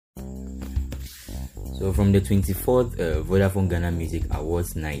So from the 24th Vodafone Ghana Music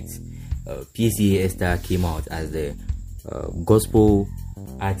Awards night, Piesie Esther came out as the Gospel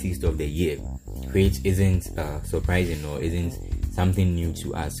Artist of the Year, which isn't surprising or isn't something new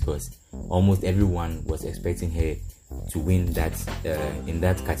to us, because almost everyone was expecting her to win that in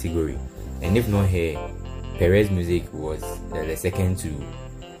that category. And if not her, Perez Music was the second to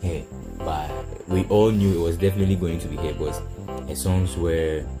her, but we all knew it was definitely going to be her, because her songs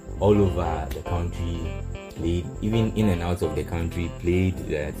were all over the country, played even in and out of the country, played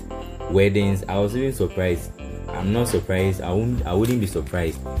at weddings. I was even surprised. I'm not surprised. I wouldn't be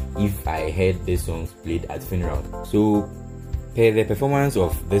surprised if I heard these songs played at funeral. So per the performance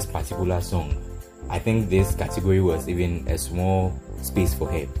of this particular song, I think this category was even a small space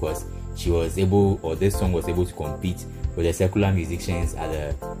for her, because she was able, or this song was able to compete with the secular musicians at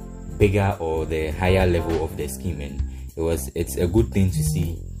the bigger or the higher level of the scheme. And it's a good thing to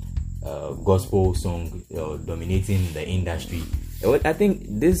see gospel song dominating the industry. I think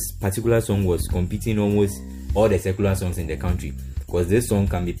this particular song was competing almost all the secular songs in the country, because this song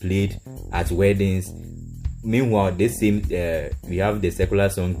can be played at weddings. Meanwhile, this same we have the secular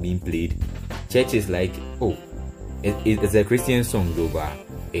song being played. Church is like, oh, it's a Christian song though, but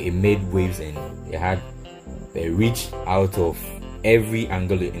it made waves and it had a reach out of every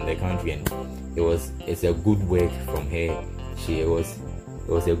angle in the country, and it's a good work from her. It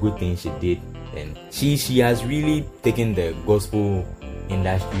was a good thing she did, and she has really taken the gospel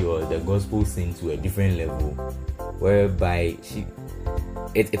industry or the gospel scene to a different level, whereby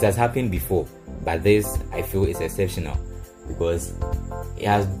it has happened before, but this I feel is exceptional, because it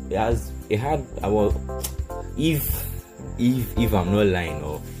had about, if I'm not lying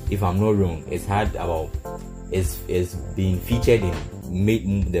or if I'm not wrong, it's been featured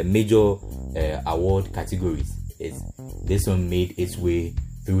in the major award categories. This one made its way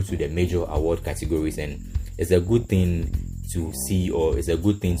through to the major award categories, and it's a good thing to see, or it's a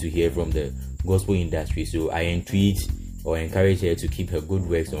good thing to hear from the gospel industry. So I entreat or encourage her to keep her good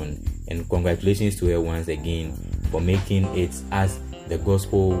works on, and congratulations to her once again for making it as the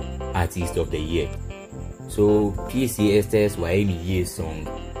Gospel Artist of the Year. So Piesie Esther's Waemi Ye song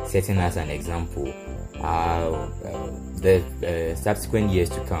setting us an example. The subsequent years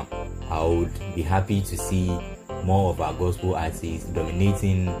to come, I would be happy to see more of our gospel artists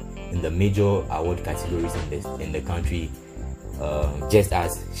dominating in the major award categories in the country, just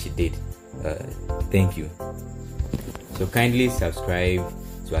as she did. Thank you. So kindly subscribe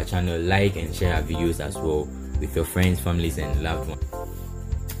to our channel, like and share our videos as well with your friends, families and loved ones.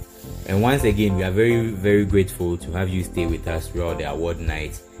 And once again, we are very, very grateful to have you stay with us throughout the award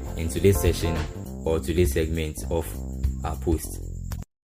night in today's session or today's segment of our post.